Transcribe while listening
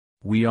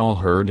We all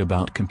heard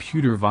about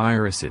computer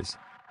viruses.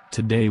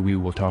 Today we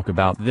will talk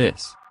about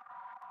this.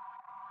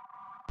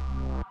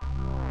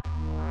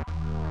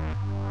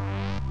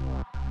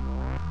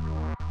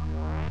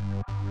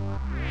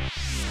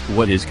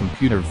 What is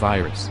computer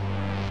virus?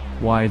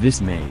 Why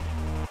this made?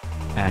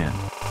 And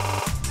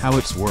how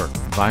it's work.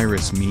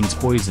 Virus means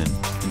poison,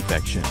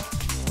 infection.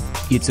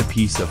 It's a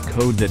piece of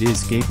code that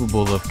is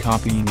capable of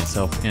copying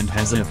itself and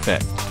has an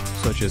effect,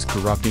 such as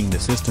corrupting the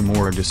system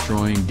or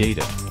destroying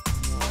data.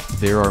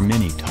 There are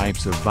many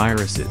types of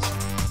viruses.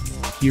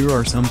 Here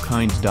are some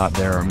kinds.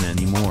 There are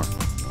many more.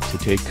 To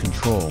take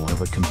control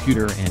of a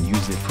computer and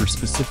use it for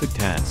specific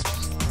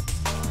tasks.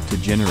 To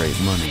generate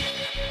money.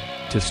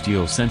 To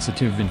steal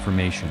sensitive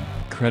information,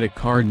 credit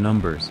card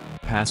numbers,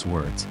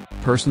 passwords,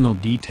 personal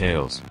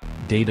details,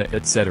 data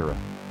etc.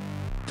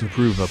 To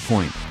prove a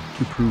point,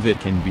 to prove it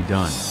can be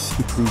done,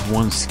 to prove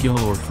one's skill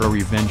or for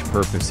revenge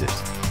purposes.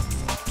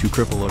 To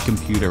cripple a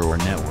computer or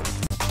network.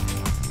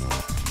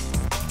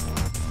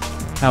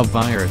 How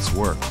virus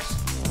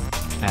works.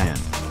 And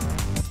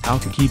how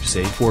to keep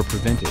safe or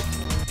prevent it.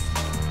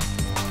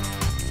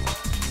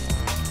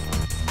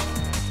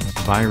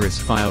 Virus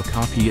file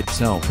copy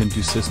itself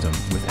into system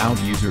without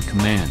user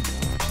command.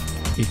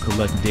 It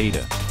collect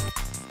data.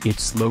 It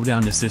slow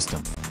down the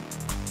system.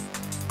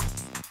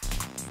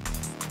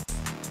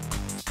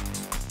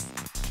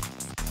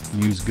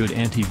 Use good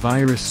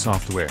antivirus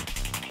software.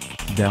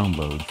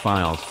 Download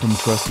files from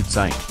trusted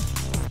site.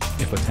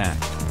 If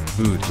attacked,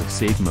 boot with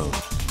safe mode.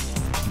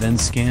 Then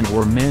scan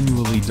or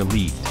manually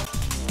delete.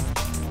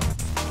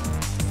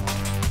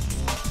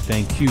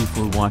 Thank you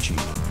for watching.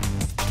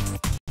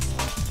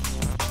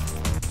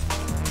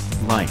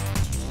 Like,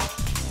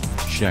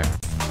 share,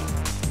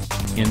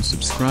 and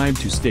subscribe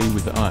to stay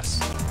with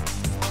us.